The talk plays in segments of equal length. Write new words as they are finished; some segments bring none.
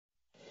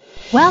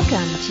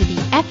Welcome to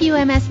the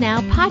FUMS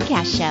Now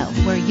podcast show,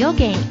 where you'll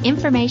gain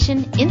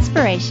information,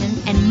 inspiration,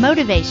 and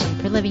motivation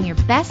for living your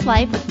best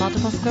life with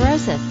multiple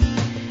sclerosis.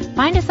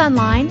 Find us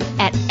online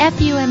at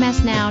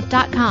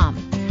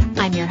FUMSnow.com.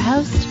 I'm your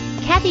host,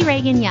 Kathy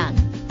Reagan Young.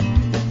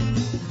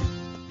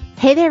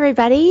 Hey there,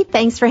 everybody.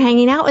 Thanks for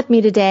hanging out with me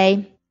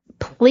today.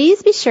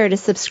 Please be sure to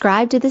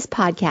subscribe to this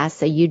podcast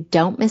so you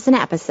don't miss an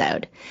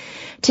episode.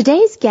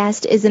 Today's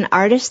guest is an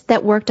artist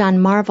that worked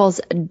on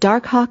Marvel's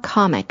Darkhawk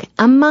comic,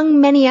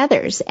 among many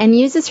others, and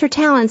uses her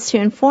talents to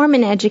inform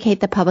and educate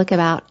the public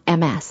about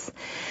MS.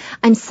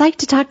 I'm psyched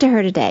to talk to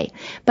her today.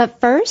 But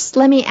first,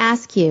 let me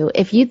ask you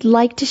if you'd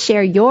like to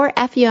share your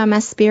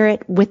FUMS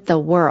spirit with the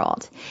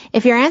world.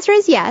 If your answer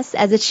is yes,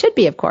 as it should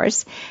be, of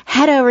course,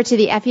 head over to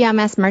the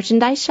FUMS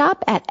merchandise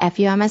shop at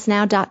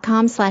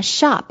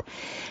FUMSnow.com/shop.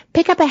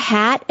 Pick up a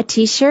hat, a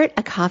t-shirt,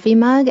 a coffee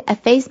mug, a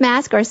face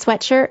mask, or a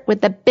sweatshirt with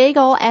the big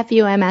ol'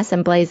 FUMS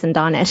emblazoned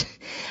on it.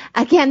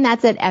 Again,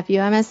 that's at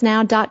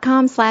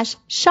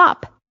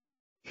FUMSnow.com/shop.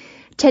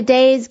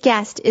 Today's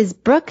guest is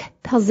Brooke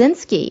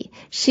Pelczynski.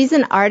 She's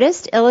an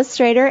artist,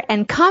 illustrator,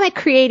 and comic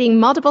creating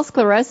multiple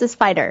sclerosis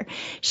fighter.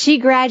 She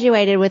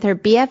graduated with her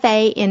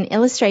BFA in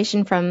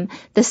illustration from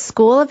the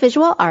School of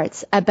Visual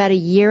Arts about a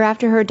year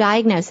after her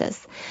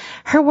diagnosis.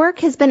 Her work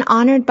has been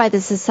honored by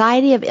the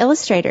Society of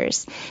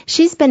Illustrators.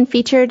 She's been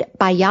featured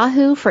by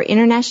Yahoo for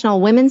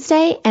International Women's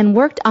Day and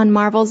worked on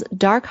Marvel's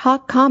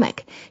Darkhawk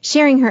comic,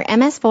 sharing her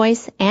MS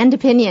voice and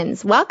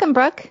opinions. Welcome,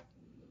 Brooke.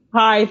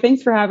 Hi,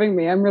 thanks for having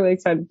me. I'm really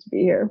excited to be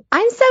here.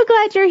 I'm so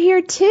glad you're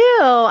here too.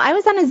 I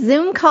was on a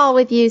Zoom call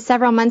with you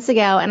several months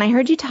ago and I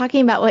heard you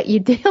talking about what you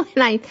do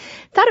and I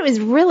thought it was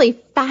really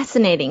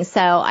fascinating.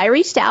 So I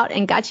reached out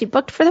and got you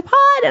booked for the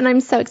pod and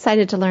I'm so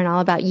excited to learn all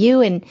about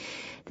you and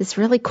this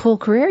really cool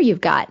career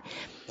you've got.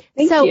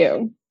 Thank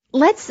you.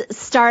 Let's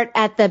start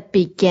at the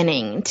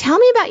beginning. Tell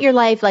me about your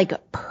life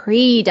like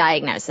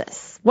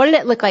pre-diagnosis. What did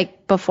it look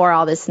like before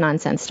all this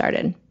nonsense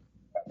started?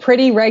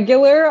 Pretty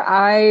regular.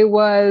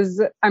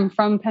 I'm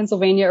from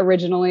Pennsylvania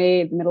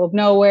originally, the middle of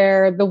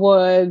nowhere, the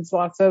woods,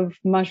 lots of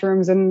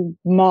mushrooms and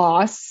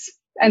moss,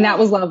 and that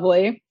was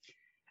lovely.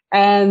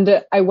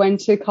 And I went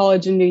to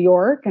college in New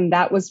York, and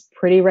that was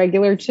pretty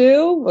regular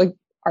too, like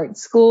art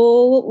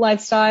school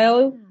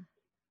lifestyle.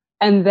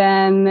 And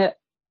then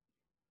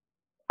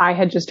I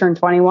had just turned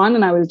 21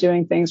 and I was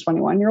doing things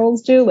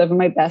 21-year-olds do, living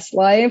my best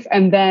life.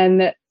 And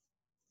then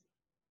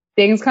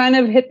things kind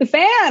of hit the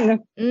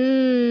fan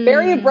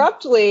very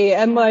abruptly.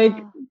 And like,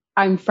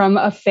 I'm from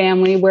a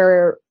family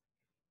where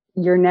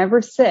you're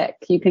never sick.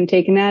 You can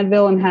take an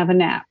Advil and have a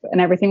nap and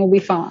everything will be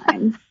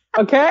fine.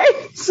 Okay.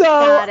 So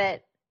Got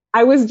it.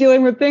 I was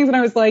dealing with things and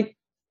I was like,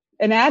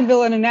 an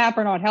Advil and a nap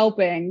are not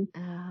helping.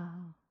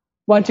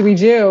 What do we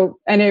do?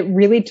 And it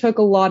really took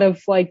a lot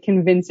of like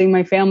convincing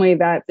my family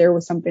that there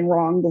was something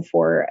wrong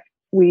before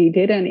we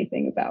did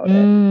anything about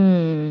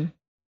it.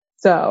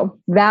 So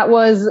that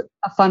was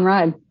a fun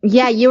ride.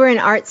 Yeah, you were in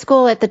art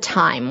school at the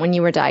time when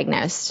you were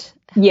diagnosed.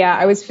 Yeah,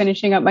 I was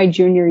finishing up my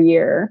junior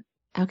year.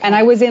 Okay. And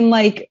I was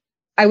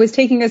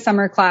taking a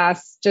summer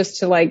class just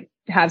to like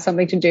have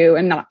something to do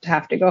and not to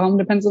have to go home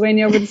to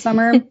Pennsylvania over the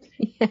summer.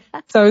 Yeah.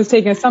 So I was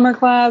taking a summer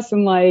class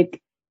and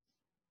like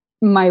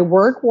my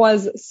work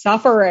was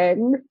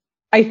suffering,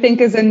 I think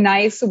is a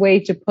nice way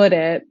to put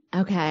it.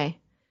 Okay.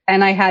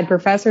 And I had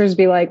professors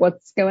be like,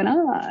 what's going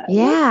on?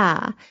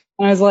 Yeah.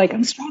 And I was like,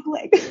 I'm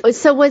struggling.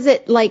 So was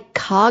it like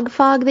cog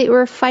fog that you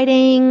were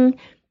fighting?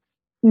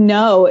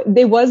 No,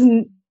 there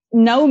wasn't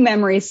no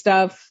memory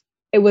stuff.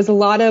 It was a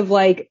lot of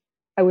like,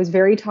 I was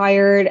very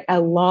tired, a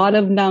lot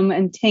of numb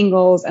and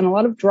tingles and a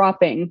lot of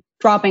dropping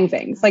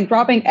things, like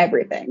dropping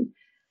everything.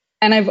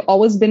 And I've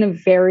always been a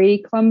very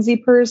clumsy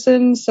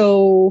person.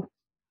 So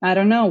I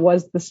don't know,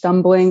 was the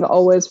stumbling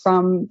always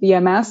from the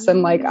MS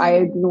and like I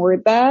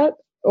ignored that?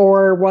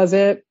 Or was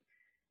it,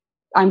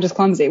 I'm just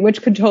clumsy,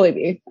 which could totally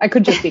be. I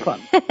could just be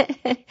clumsy.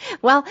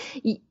 Well,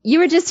 you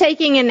were just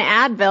taking an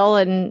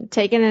Advil and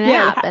taking a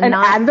nap and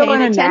not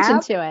paying attention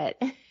to it.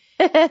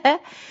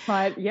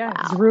 But yeah,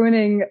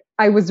 Wow.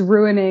 I was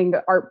ruining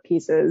art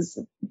pieces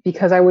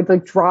because I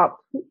would drop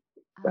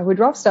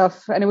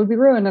stuff and it would be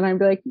ruined. And I'd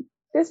be like,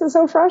 this is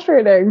so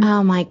frustrating.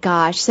 Oh my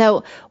gosh.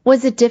 So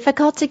was it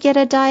difficult to get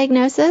a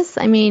diagnosis?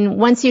 I mean,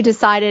 once you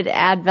decided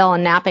Advil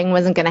and napping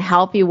wasn't going to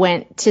help,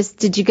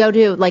 did you go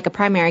to like a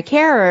primary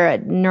care or a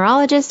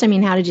neurologist? I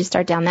mean, how did you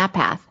start down that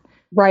path?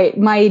 Right.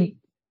 My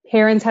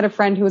parents had a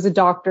friend who was a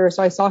doctor.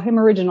 So I saw him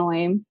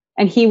originally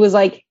and he was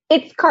like,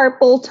 it's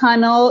carpal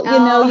tunnel. You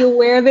know, you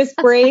wear this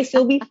brace,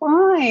 you'll be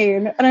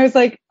fine. And I was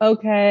like,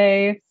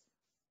 okay.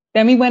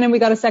 Then we went and we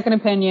got a second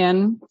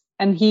opinion.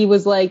 And he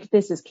was like,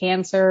 this is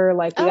cancer.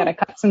 Like, we got to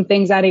cut some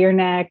things out of your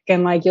neck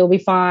and like, you'll be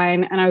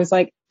fine. And I was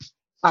like,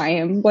 I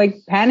am like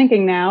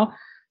panicking now.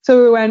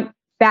 So we went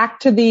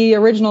back to the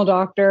original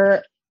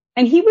doctor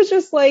and he was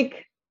just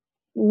like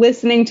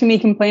listening to me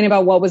complain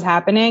about what was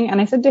happening.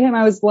 And I said to him,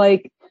 I was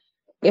like,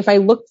 if I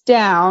look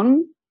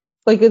down,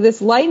 like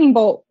this lightning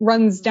bolt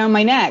runs down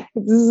my neck.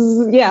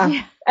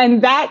 Yeah.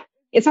 And that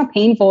it's not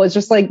painful. It's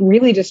just like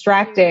really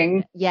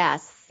distracting.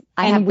 Yes.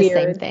 I and have weird.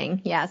 the same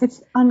thing. Yes.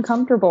 It's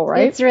uncomfortable,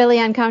 right? It's really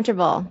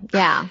uncomfortable.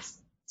 Yeah.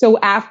 So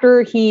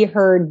after he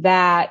heard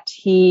that,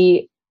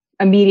 he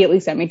immediately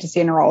sent me to see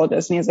a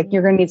neurologist, and he was like,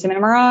 you're going to need some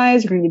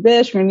MRIs. You're going to need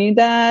this. You're going to need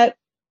that.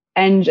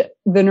 And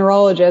the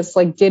neurologist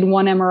like did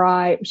one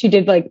MRI. She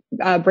did like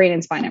brain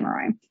and spine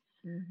MRI.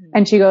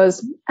 And she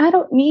goes, I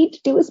don't need to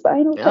do a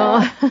spinal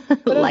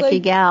tap. Lucky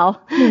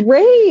gal.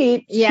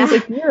 Great. Yeah. She's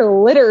like,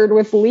 you're littered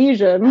with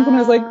lesions. And I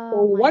was like,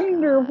 Oh, my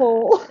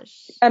wonderful.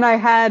 gosh. And I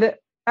had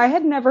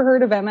never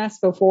heard of MS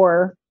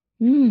before.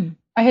 I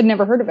had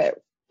never heard of it.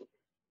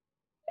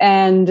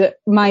 And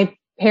my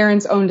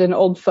parents owned an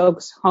old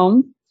folks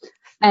home,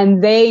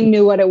 and they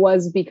knew what it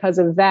was because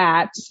of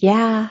that.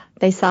 Yeah.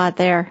 They saw it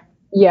there.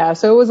 Yeah.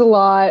 So it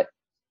was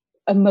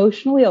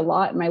emotionally a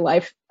lot in my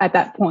life at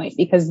that point,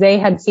 because they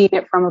had seen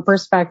it from a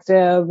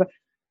perspective.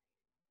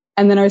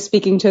 And then I was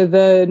speaking to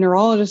the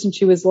neurologist, and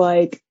she was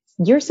like,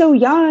 you're so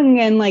young,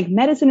 and like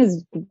medicine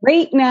is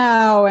great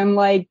now, and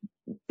like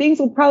things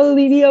will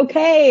probably be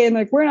okay, and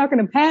like we're not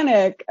going to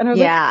panic. And I was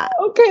like,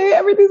 okay,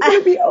 everything's going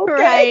to be okay.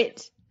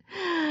 Right.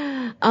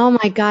 Oh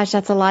my gosh,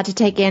 that's a lot to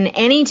take in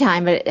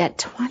anytime, but at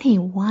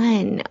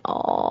 21,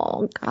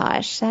 oh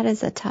gosh, that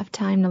is a tough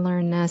time to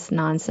learn this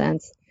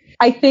nonsense.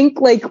 I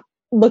think like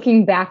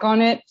looking back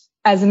on it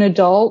as an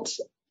adult,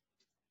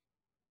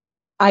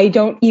 I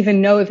don't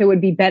even know if it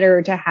would be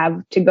better to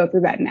have to go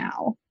through that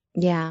now.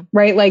 Yeah.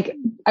 Right. Like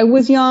I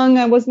was young.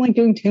 I wasn't like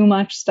doing too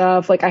much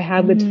stuff. Like I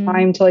had the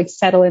time to like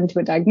settle into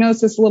a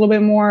diagnosis a little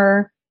bit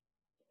more.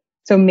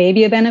 So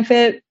maybe a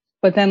benefit,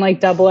 but then like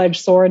double-edged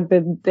sword,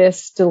 did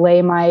this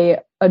delay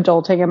my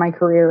adulting and my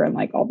career and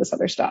like all this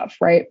other stuff.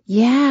 Right.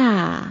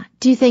 Yeah.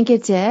 Do you think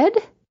it did?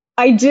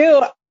 I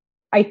do.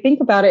 I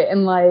think about it,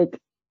 and like,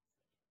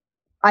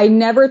 I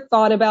never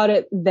thought about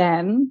it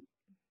then,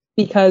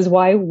 because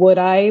why would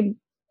I?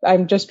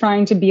 I'm just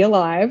trying to be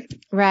alive.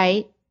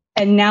 Right.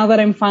 And now that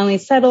I'm finally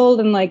settled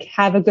and like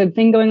have a good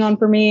thing going on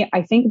for me,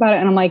 I think about it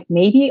and I'm like,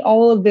 maybe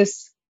all of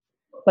this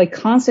like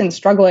constant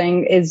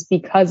struggling is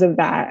because of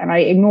that. And I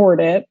ignored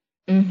it.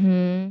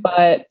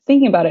 But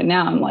thinking about it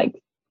now, I'm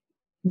like,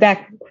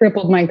 that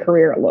crippled my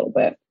career a little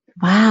bit.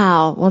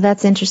 Wow. Well,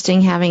 that's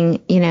interesting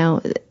having,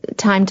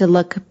 time to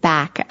look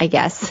back, I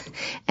guess,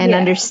 and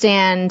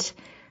understand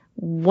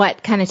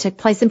what kind of took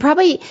place. And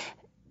probably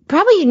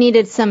you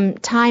needed some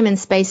time and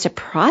space to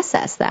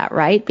process that,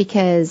 right?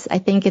 Because I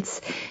think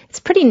it's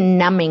pretty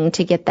numbing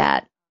to get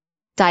that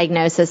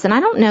diagnosis. And I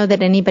don't know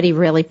that anybody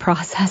really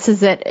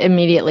processes it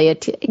immediately.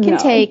 It can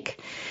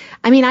take,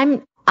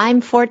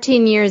 I'm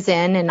 14 years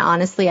in, and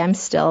honestly, I'm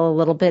still a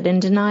little bit in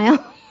denial,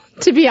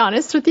 to be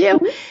honest with you.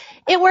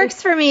 It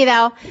works for me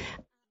though.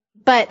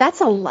 But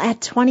that's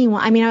at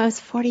 21. I was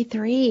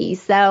 43.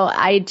 So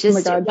I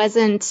just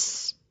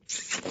wasn't,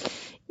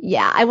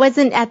 I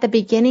wasn't at the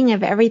beginning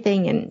of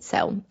everything. And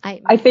so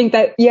I think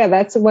that,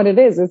 that's what it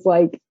is. It's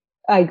like,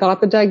 I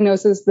got the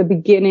diagnosis the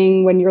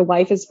beginning when your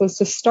life is supposed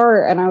to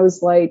start. And I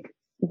was like,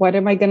 what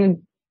am I going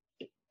to,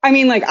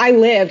 I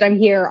lived, I'm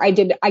here. I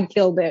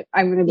killed it.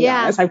 I'm going to be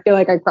honest. I feel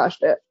like I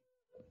crushed it.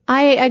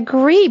 I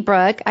agree,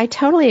 Brooke. I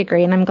totally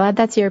agree. And I'm glad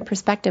that's your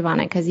perspective on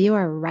it, because you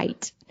are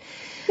right.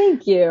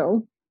 Thank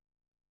you.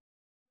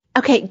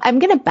 Okay, I'm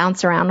going to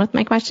bounce around with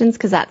my questions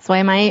because that's the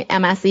way my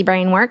MSE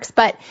brain works.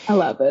 But I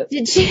love it.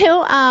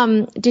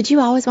 Did you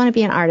always want to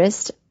be an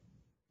artist?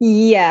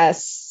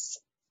 Yes.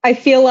 I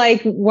feel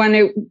like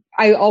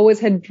I always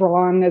had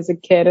drawn as a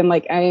kid, and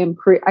like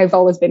I've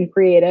always been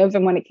creative.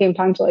 And when it came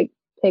time to like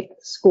pick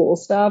school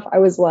stuff, I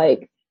was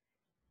like,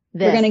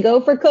 we're going to go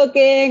for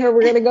cooking, or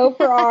we're going to go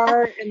for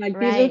art. And like,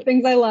 these are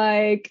things I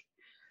like.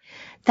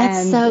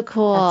 That's so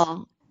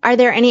cool. Are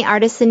there any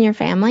artists in your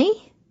family?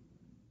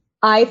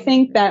 I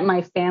think that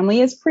my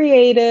family is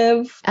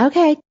creative.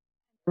 Okay.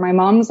 My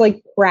mom's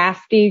like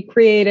crafty,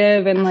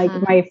 creative, and like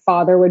my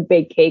father would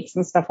bake cakes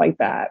and stuff like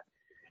that.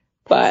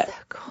 But so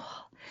cool.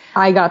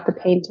 I got the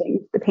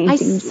painting. I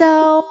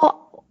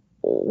so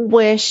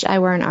wish I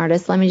were an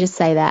artist. Let me just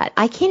say that.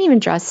 I can't even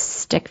draw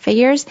stick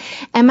figures.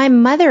 And my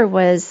mother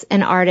was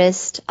an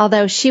artist,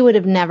 although she would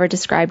have never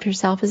described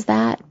herself as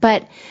that.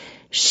 But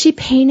she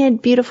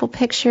painted beautiful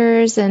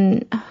pictures,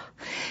 and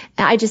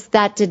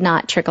that did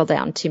not trickle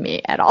down to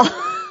me at all.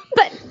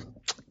 But,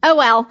 oh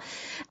well,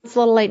 it's a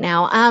little late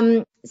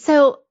now.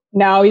 So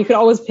now you could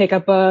always pick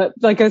up a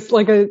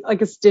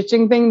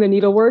stitching thing, the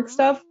needlework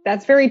stuff.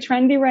 That's very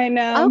trendy right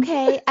now.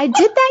 Okay. I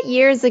did that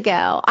years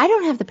ago. I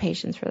don't have the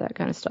patience for that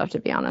kind of stuff, to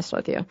be honest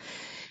with you.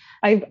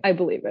 I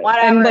believe it.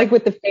 Whatever. And like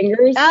with the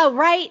fingers. Oh,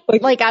 right.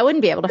 Like I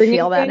wouldn't be able to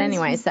feel that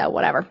anyway. So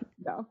whatever.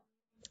 No.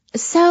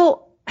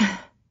 So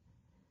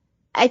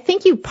I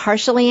think you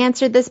partially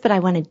answered this, but I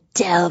want to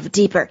delve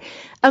deeper.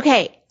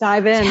 Okay.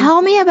 Dive in.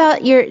 Tell me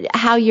about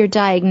how your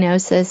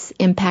diagnosis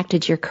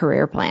impacted your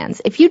career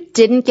plans. If you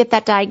didn't get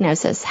that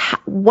diagnosis,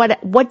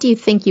 what do you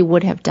think you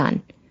would have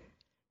done?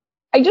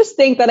 I just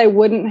think that I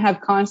wouldn't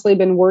have constantly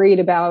been worried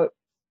about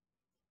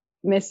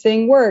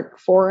missing work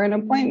for an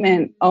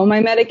appointment. Oh, my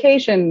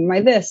medication,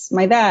 my this,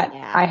 my that.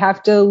 Yeah. I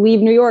have to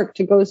leave New York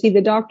to go see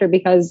the doctor,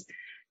 because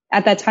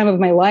at that time of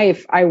my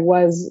life, I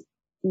was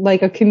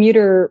like a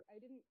commuter.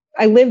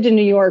 I lived in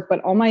New York,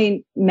 but all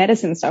my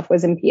medicine stuff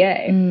was in PA.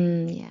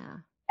 Yeah.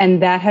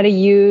 And that had a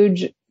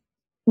huge,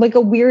 like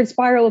a weird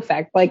spiral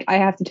effect. Like I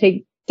have to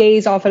take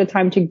days off at a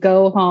time to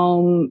go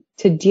home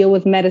to deal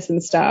with medicine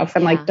stuff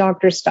and like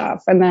doctor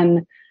stuff. And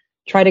then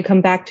try to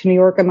come back to New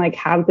York and like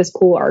have this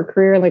cool art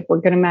career, like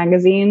work in a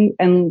magazine.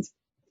 And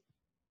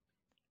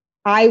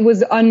I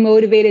was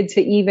unmotivated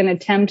to even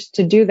attempt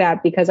to do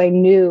that because I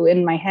knew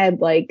in my head,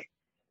 like,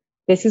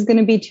 this is going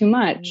to be too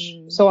much.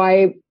 So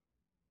I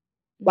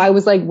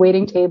was like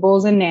waiting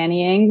tables and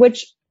nannying,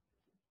 which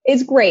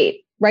is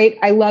great, right?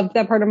 I loved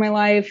that part of my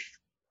life.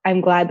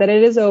 I'm glad that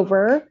it is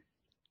over,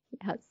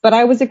 but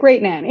I was a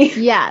great nanny.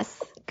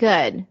 Yes.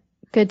 Good.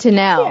 Good to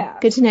know. Yeah.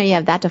 Good to know you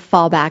have that to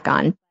fall back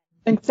on.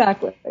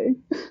 Exactly.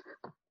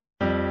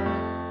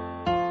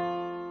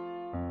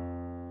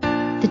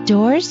 The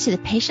doors to the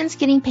Patients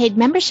Getting Paid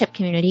membership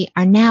community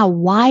are now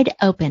wide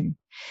open.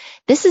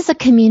 This is a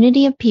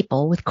community of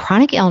people with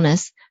chronic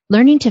illness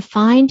learning to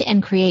find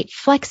and create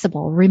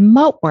flexible,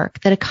 remote work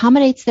that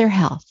accommodates their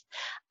health.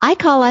 I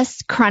call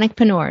us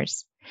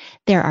chronicpreneurs.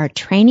 There are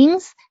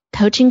trainings,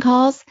 coaching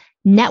calls,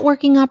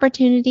 networking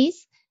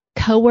opportunities,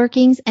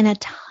 co-workings, and a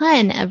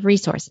ton of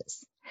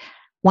resources.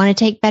 Want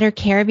to take better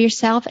care of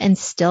yourself and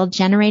still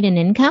generate an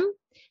income?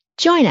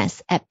 Join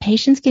us at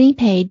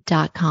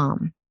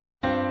patientsgettingpaid.com.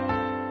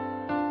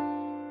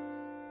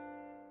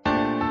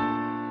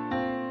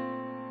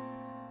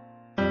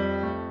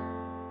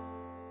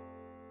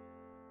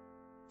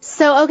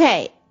 So,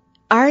 okay,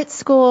 art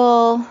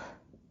school,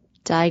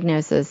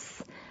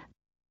 diagnosis,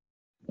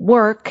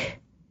 work,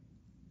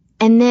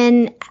 and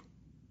then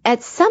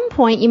at some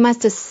point you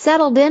must have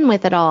settled in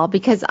with it all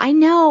because I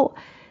know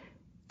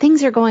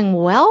things are going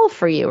well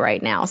for you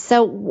right now.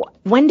 So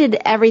when did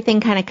everything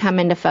kind of come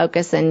into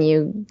focus and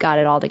you got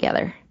it all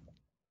together?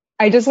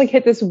 I just like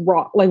hit this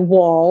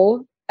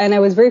wall and I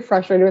was very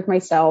frustrated with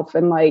myself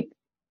and like,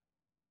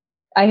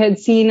 I had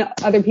seen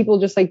other people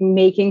just like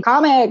making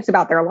comics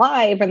about their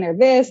life and their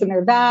this and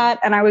their that.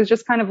 And I was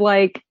just kind of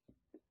like,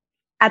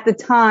 at the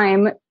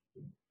time,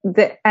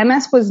 the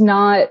MS was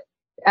not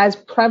as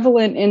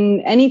prevalent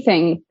in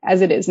anything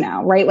as it is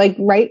now, right? Like,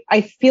 right.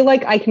 I feel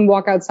like I can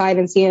walk outside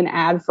and see an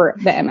ad for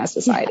the MS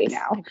Society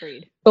now.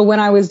 Agreed. But when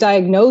I was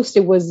diagnosed,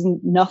 it was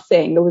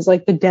nothing. It was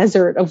like the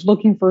desert of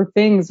looking for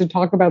things to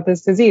talk about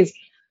this disease.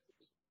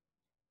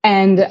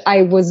 And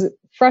I was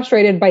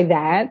frustrated by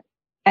that.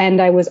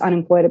 And I was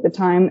unemployed at the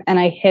time. And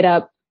I hit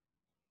up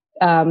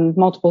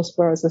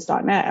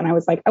multiplesclerosis.net. And I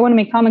was like, I want to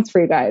make comics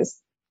for you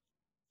guys.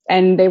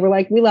 And they were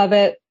like, we love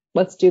it.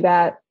 Let's do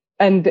that.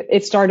 And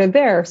it started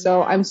there.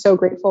 So I'm so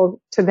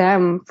grateful to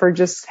them for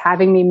just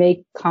having me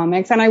make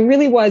comics. And I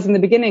really was in the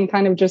beginning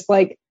kind of just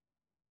like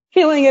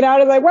feeling it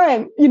out as I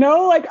went, you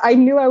know, like I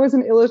knew I was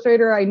an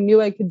illustrator. I knew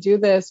I could do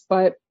this,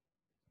 but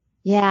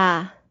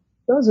yeah,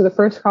 those are the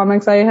first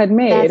comics I had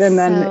made. That's and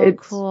then so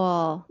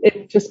cool.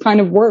 It just kind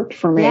of worked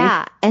for me.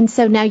 Yeah. And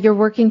so now you're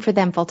working for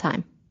them full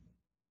time.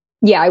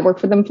 Yeah, I work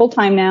for them full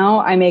time now.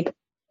 I make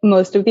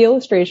most of the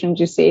illustrations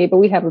you see, but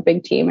we have a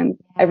big team and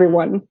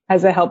everyone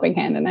has a helping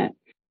hand in it.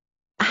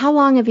 How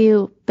long have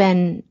you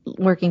been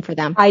working for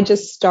them? I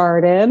just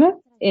started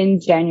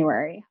in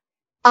January.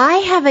 I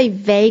have a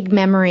vague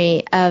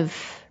memory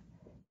of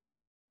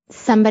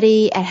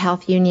somebody at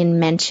Health Union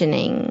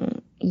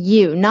mentioning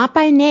you, not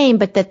by name,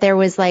 but that there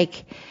was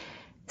like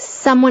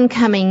someone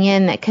coming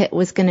in that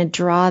was going to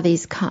draw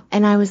these.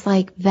 And I was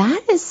like,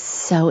 that is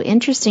so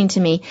interesting to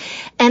me.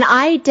 And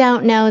I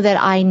don't know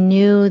that I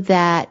knew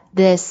that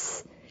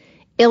this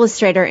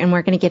illustrator, and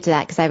we're going to get to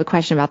that because I have a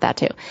question about that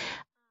too,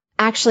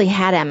 actually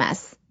had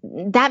MS.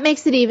 That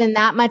makes it even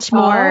that much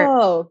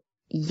more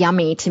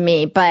yummy to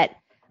me. But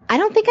I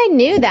don't think I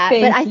knew that.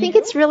 But I think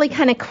it's really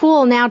kind of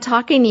cool now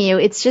talking to you.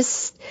 It's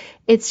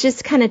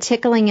just kind of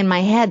tickling in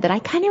my head that I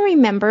kind of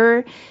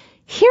remember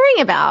hearing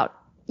about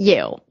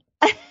you.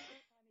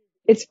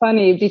 It's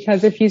funny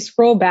because if you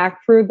scroll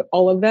back through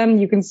all of them,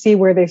 you can see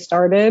where they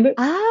started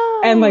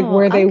and like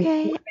where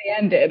they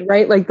ended,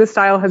 right? Like the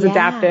style has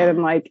adapted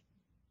and like.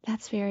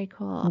 That's very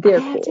cool. They're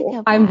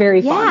cool. I'm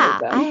very fond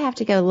of them. I have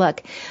to go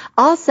look.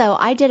 Also,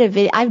 I do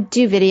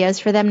videos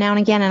for them now and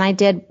again, and I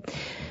did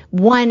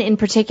one in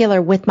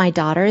particular with my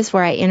daughters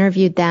where I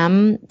interviewed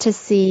them to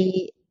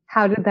see.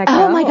 How did that go?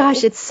 Oh my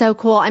gosh, it's so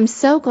cool. I'm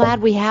so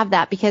glad we have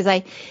that because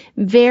I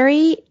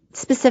very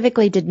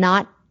specifically did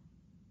not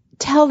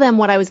tell them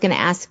what I was going to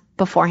ask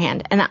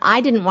beforehand. And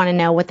I didn't want to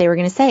know what they were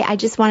going to say. I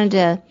just wanted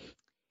to,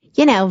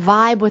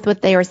 vibe with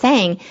what they were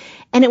saying.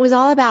 And it was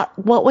all about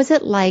what was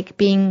it like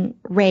being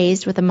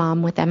raised with a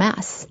mom with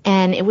MS.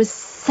 And it was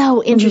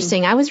so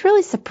interesting. I was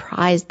really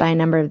surprised by a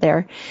number of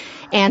their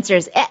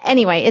answers.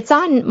 Anyway, it's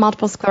on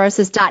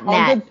multiplesclerosis.net.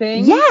 All good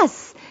things?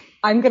 Yes.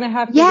 I'm going to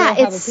have to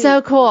it's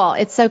so cool.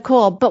 It's so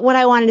cool. But what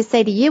I wanted to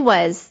say to you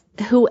was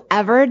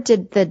whoever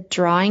did the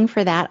drawing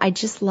for that, I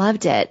just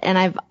loved it. And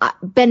I've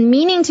been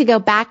meaning to go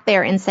back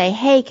there and say,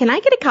 hey, can I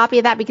get a copy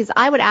of that? Because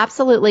I would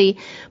absolutely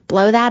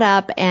blow that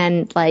up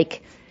and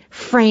like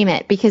frame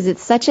it because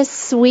it's such a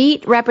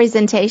sweet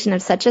representation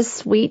of such a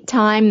sweet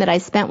time that I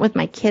spent with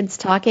my kids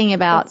talking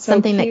about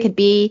something that could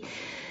be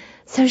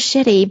so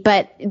shitty,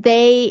 but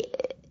they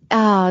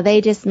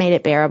just made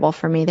it bearable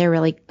for me. They're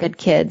really good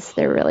kids.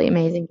 They're really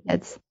amazing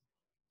kids.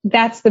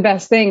 That's the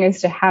best thing,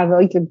 is to have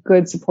like a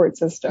good support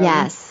system.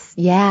 Yes.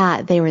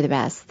 Yeah. They were the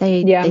best.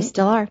 They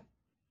still are.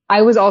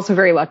 I was also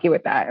very lucky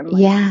with that. And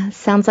yeah.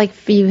 Sounds like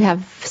you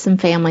have some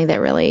family that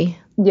really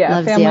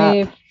loves family,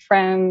 you up.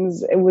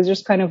 Friends. It was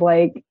just kind of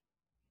like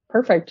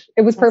perfect.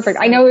 It was perfect.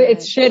 So I know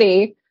it's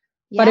shitty,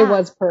 but it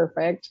was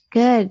perfect.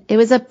 Good. It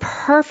was a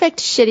perfect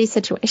shitty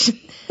situation.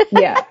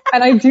 Yeah.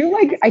 And I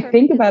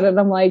think about it and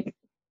I'm like,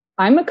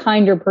 I'm a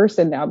kinder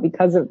person now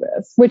because of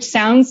this, which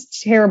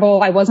sounds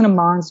terrible. I wasn't a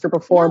monster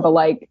before, but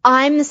like.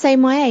 I'm the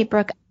same way,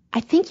 Brooke.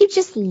 I think you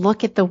just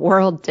look at the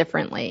world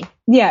differently.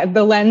 Yeah.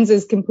 The lens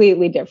is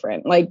completely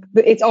different. Like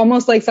it's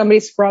almost like somebody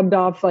scrubbed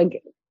off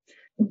like,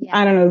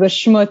 I don't know, the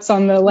schmutz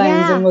on the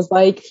lens and was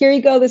like, here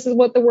you go. This is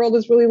what the world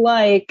is really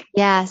like.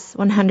 Yes,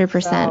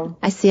 100%. So.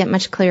 I see it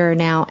much clearer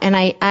now. And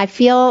I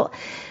feel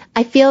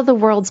the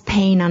world's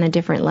pain on a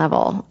different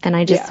level. And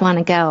I just want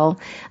to go,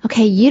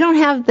 okay, you don't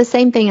have the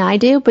same thing I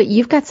do, but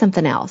you've got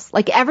something else.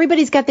 Like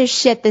everybody's got their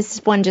shit. This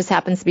one just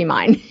happens to be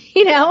mine,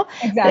 you know?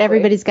 Exactly. But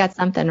everybody's got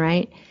something,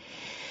 right?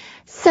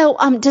 So,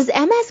 does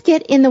MS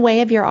get in the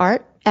way of your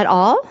art at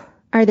all?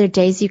 Are there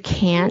days you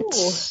can't?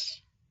 Ooh.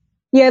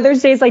 Yeah,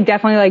 there's days I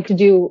definitely like to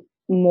do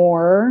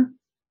more.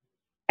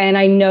 And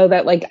I know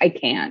that like I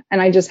can't, and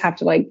I just have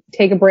to like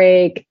take a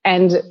break.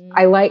 And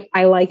I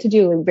like to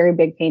do like very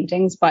big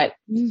paintings, but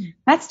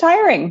that's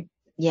tiring.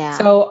 Yeah.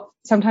 So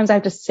sometimes I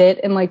have to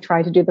sit and like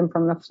try to do them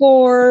from the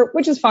floor,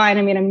 which is fine.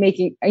 I mean,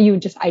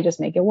 I just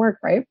make it work,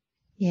 right?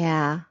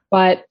 Yeah.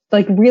 But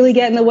like really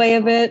get in the way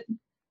of it.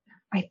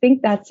 I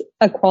think that's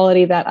a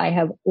quality that I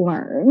have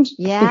learned.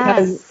 Yeah.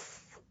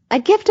 Because a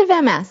gift of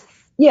MS.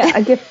 Yeah,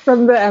 a gift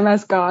from the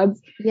MS gods.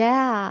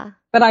 Yeah.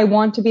 But I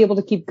want to be able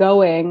to keep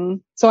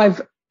going. So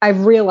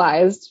I've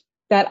realized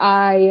that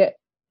I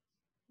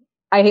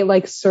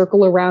like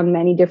circle around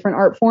many different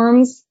art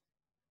forms.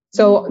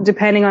 So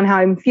depending on how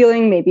I'm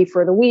feeling, maybe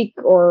for the week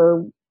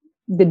or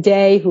the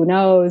day, who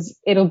knows,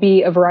 it'll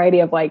be a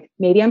variety of like,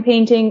 maybe I'm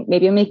painting,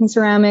 maybe I'm making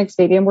ceramics,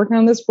 maybe I'm working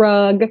on this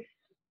rug,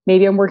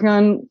 maybe I'm working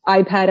on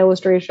iPad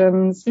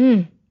illustrations.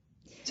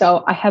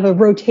 So I have a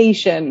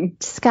rotation.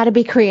 Just got to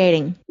be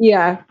creating.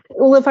 Yeah.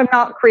 Well, if I'm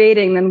not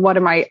creating, then what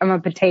am I? I'm a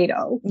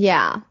potato.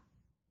 Yeah.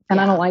 And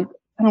I don't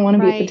want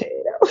to be a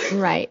potato.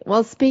 Right.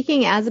 Well,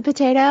 speaking as a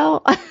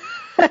potato,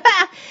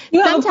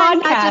 you have a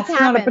podcast,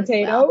 not a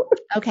potato. Well,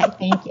 okay.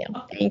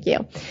 Thank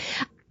you.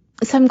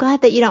 So I'm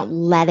glad that you don't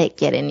let it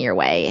get in your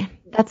way.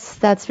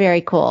 That's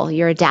very cool.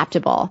 You're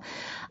adaptable.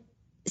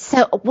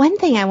 So one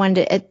thing I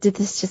wanted to,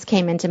 this just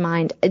came into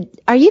mind.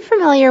 Are you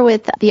familiar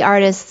with the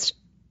artist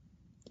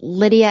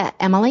Lydia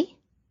Emily?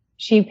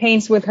 She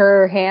paints with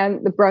her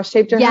hand, the brush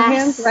taped to her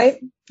hands, right?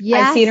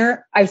 Yes.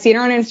 I've seen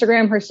her on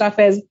Instagram. Her stuff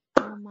is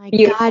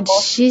beautiful. God,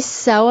 she's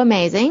so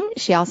amazing.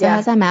 She also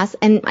has MS,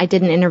 and I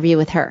did an interview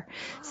with her.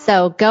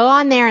 So go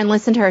on there and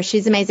listen to her.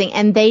 She's amazing.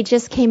 And they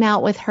just came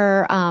out with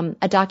her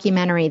a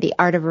documentary, The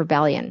Art of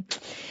Rebellion.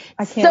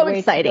 I can't wait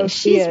exciting. To go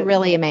see She's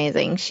really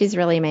amazing. She's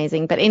really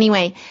amazing. But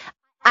anyway,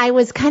 I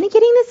was kind of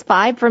getting this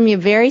vibe from you,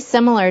 very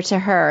similar to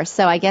her.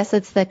 So I guess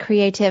it's the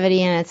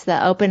creativity and it's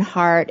the open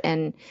heart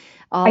and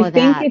all of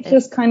that. I think it's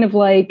just kind of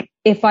like,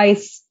 if I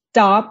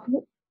stop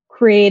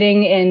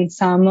creating in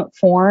some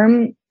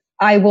form,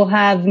 I will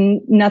have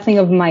nothing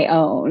of my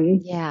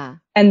own. Yeah.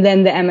 And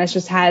then the MS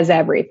just has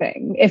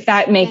everything, if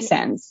that makes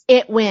sense.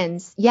 It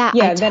wins. Yeah,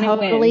 I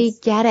totally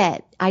get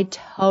it. I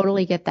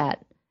totally get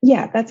that.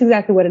 Yeah, that's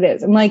exactly what it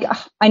is. I'm like,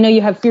 I know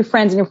you have few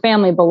friends in your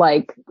family, but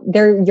like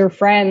they're your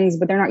friends,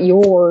 but they're not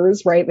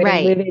yours, right? They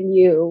don't live in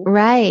you.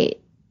 Right.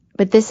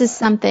 But this is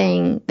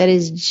something that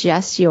is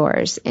just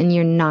yours, and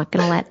you're not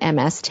going to let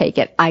MS take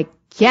it. I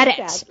get it.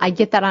 Exactly. I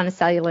get that on a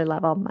cellular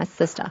level, my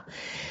sister.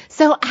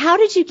 So how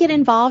did you get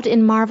involved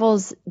in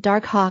Marvel's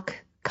Darkhawk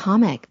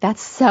comic?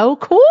 That's so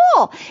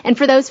cool. And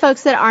for those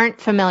folks that aren't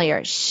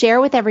familiar,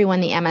 share with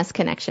everyone the MS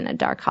connection at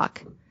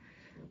Darkhawk.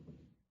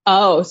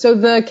 Oh, so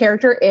the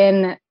character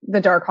in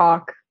the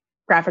Darkhawk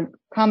graphic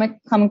comic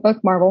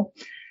book, Marvel,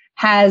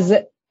 has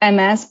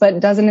MS, but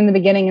doesn't in the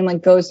beginning and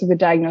like goes through the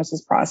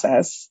diagnosis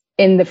process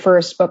in the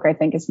first book. I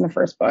think it's in the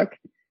first book.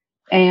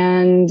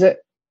 And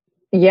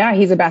yeah,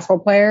 he's a basketball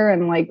player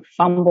and like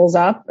fumbles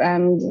up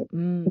and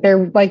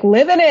they're like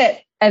living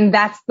it. And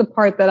that's the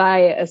part that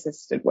I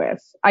assisted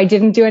with. I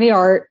didn't do any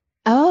art.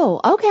 Oh,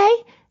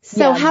 okay.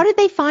 So how did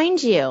they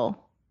find you?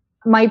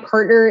 My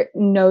partner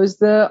knows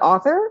the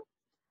author.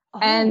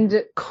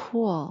 And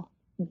cool.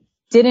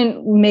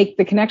 Didn't make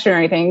the connection or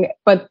anything,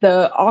 but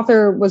the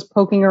author was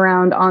poking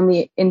around on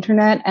the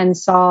internet and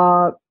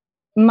saw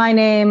my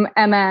name,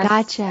 MS,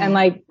 Gotcha. And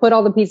like put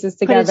all the pieces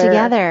together. Put it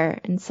together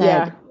and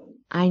said,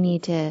 I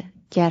need to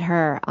get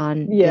her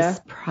on this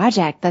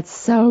project. That's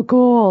so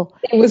cool.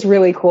 It was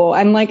really cool.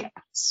 I'm like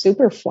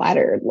super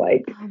flattered.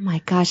 Like, oh my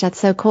gosh, that's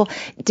so cool.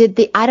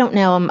 I don't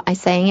know, am I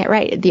saying it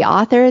right? The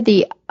author,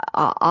 the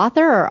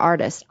author or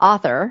artist?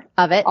 Author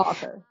of it.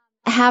 Author.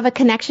 Have a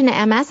connection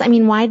to MS? I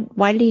mean,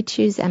 why did he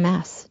choose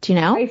MS? Do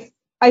you know?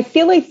 I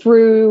feel like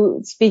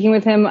through speaking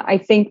with him, I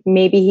think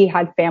maybe he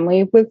had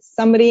family with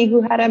somebody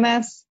who had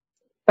MS,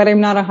 but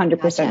I'm not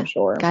 100%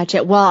 sure.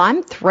 Gotcha. Well,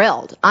 I'm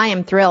thrilled. I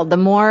am thrilled. The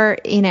more,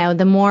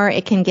 the more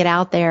it can get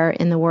out there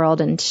in the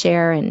world and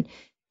share. And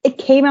it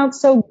came out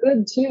so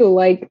good too.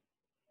 Like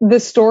the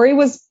story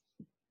was,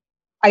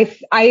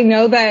 I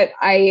know that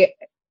I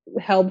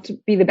helped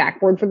be the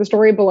backboard for the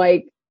story, but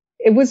like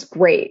it was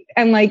great.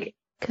 And like,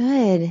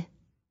 good.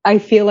 I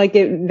feel like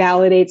it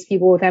validates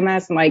people with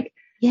MS and like,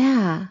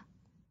 yeah,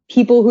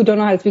 people who don't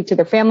know how to speak to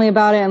their family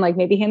about it and like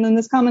maybe hand them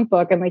this comic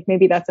book and like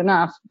maybe that's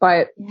enough.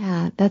 But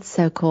yeah, that's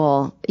so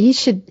cool.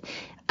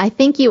 I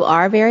think you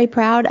are very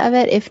proud of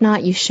it. If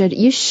not, you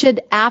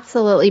should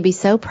absolutely be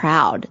so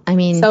proud. I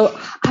mean, so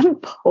I'm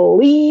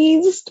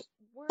pleased.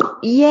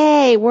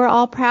 Yay. We're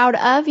all proud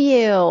of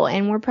you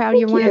and we're proud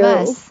you're one of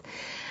us.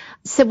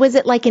 So was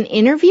it like an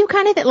interview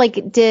kind of thing?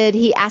 Like, did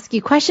he ask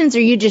you questions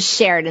or you just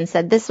shared and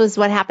said, this was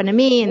what happened to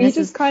me? And we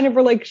just kind of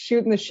were like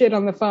shooting the shit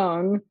on the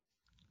phone.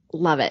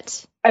 Love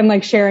it. And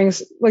like sharing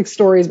like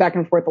stories back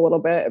and forth a little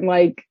bit. And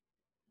like,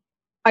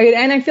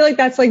 I feel like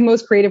that's like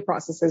most creative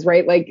processes,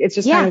 right? Like it's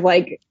just kind of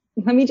like,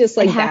 let me just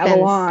like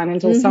dabble on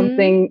until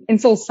something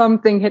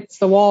hits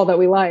the wall that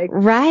we like.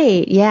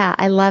 Right. Yeah.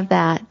 I love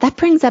that. That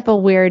brings up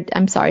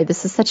I'm sorry,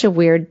 this is such a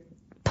weird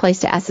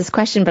place to ask this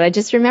question, but I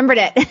just remembered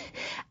it.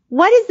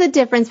 What is the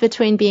difference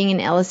between being an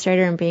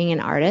illustrator and being an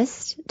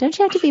artist? Don't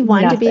you have to be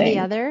one to be the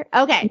other?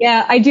 Okay.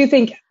 Yeah,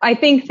 I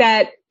think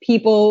that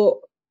people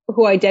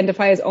who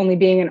identify as only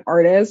being an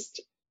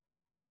artist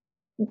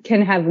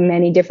can have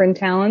many different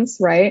talents,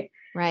 right?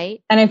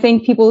 Right. And I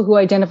think people who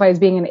identify as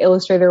being an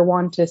illustrator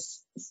want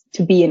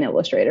to be an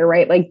illustrator,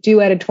 right? Like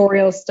do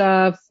editorial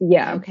stuff.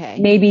 Yeah. Okay.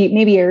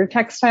 Maybe you're a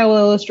textile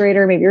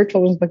illustrator, maybe you're a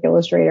children's book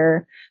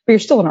illustrator, but you're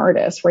still an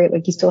artist, right?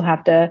 Like you still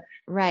have to.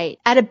 Right.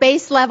 At a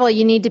base level,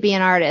 you need to be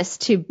an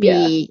artist to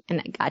be,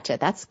 and gotcha.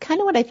 That's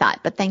kind of what I thought,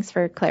 but thanks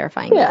for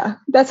clarifying. Yeah.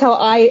 That's how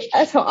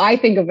I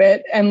think of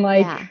it. And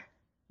like,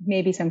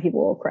 maybe some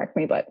people will correct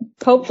me, but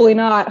hopefully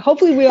not.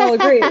 Hopefully we all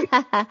agree.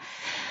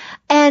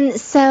 And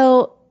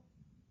so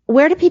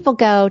where do people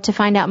go to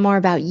find out more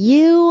about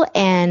you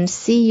and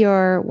see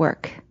your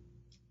work?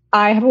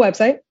 I have a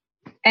website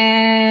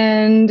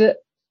and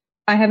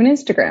I have an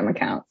Instagram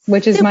account,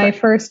 which is my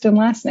first and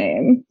last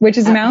name, which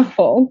is a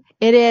mouthful.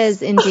 It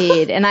is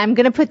indeed. And I'm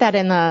going to put that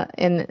in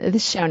the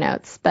show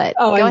notes, but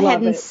go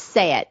ahead and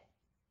say it.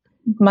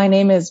 My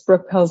name is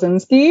Brooke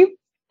Pelczynski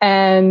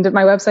and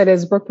my website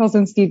is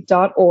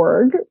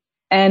brookepelczynski.org.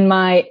 And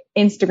my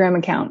Instagram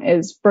account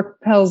is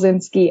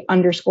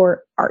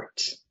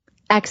brookepelczynski_art.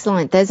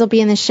 Excellent. Those will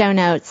be in the show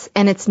notes.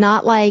 And it's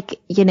not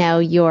like,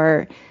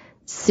 your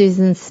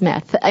Susan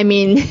Smith. I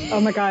mean,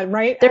 oh my God,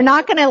 right? They're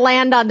not going to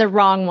land on the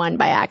wrong one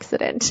by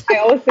accident. I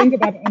always think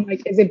about it. I'm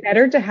like, is it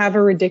better to have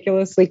a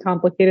ridiculously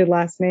complicated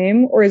last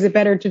name or is it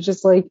better to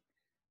just like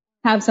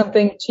have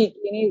something cheeky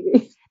and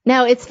easy?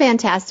 No, it's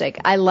fantastic.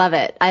 I love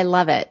it. I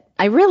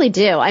really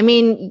do. I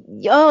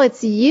mean,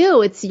 it's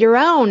you. It's your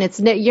own.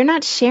 You're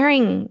not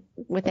sharing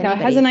with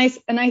anybody. It has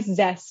a nice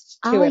zest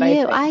to it.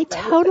 I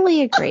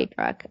totally agree,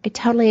 Brooke. I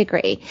totally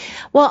agree.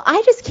 Well,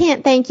 I just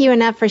can't thank you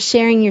enough for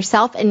sharing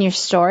yourself and your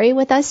story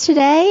with us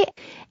today.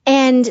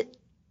 And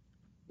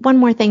one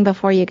more thing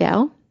before you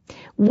go.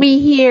 We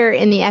here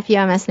in the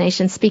FUMS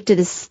Nation speak to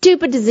the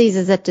stupid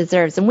diseases it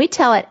deserves, and we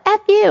tell it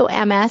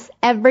FUMS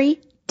every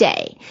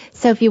day.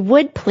 So if you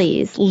would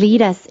please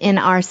lead us in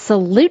our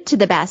salute to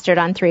the bastard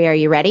on 3. Are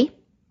you ready?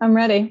 I'm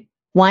ready.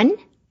 1,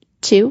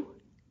 2,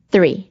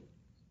 3.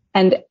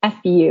 And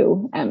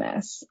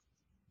FUMS.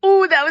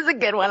 Ooh, that was a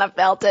good one. I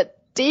felt it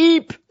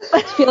deep.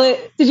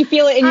 Did you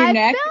feel it in your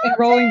neck and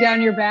rolling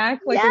down your back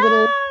like a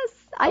little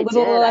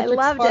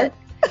electric spark?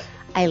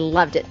 I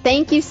loved it.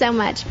 Thank you so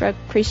much, Brooke.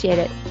 Appreciate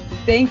it.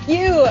 Thank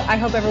you. I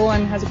hope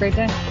everyone has a great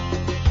day.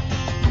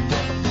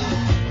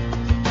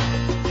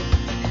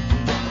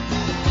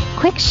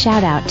 Quick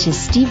shout out to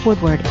Steve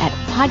Woodward at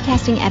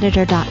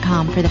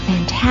podcastingeditor.com for the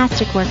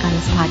fantastic work on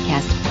this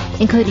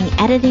podcast, including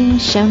editing,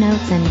 show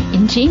notes, and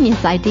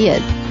ingenious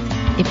ideas.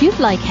 If you'd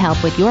like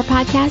help with your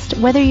podcast,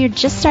 whether you're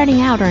just starting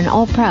out or an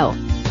old pro,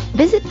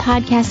 visit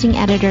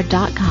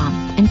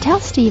podcastingeditor.com and tell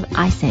Steve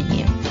I sent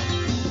you.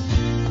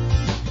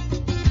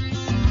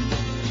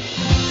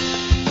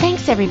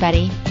 Thanks,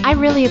 everybody. I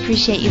really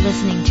appreciate you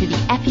listening to the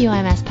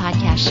FUMS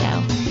podcast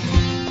show.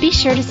 Be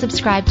sure to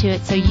subscribe to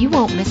it so you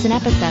won't miss an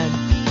episode.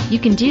 You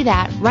can do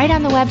that right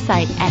on the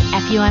website at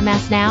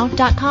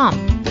FUMSnow.com.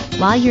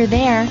 While you're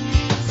there,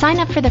 sign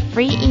up for the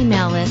free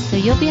email list so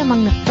you'll be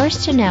among the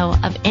first to know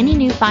of any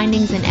new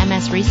findings in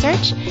MS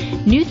research,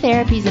 new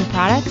therapies and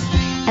products,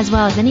 as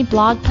well as any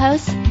blog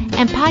posts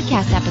and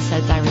podcast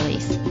episodes I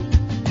release.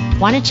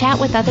 Want to chat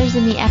with others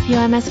in the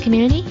FUMS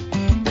community?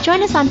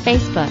 Join us on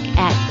Facebook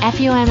at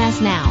FUMS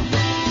Now.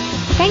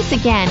 Thanks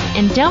again,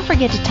 and don't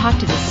forget to talk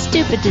to the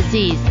stupid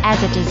disease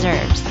as it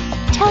deserves.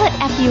 Tell it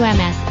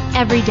FUMS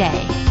every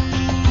day.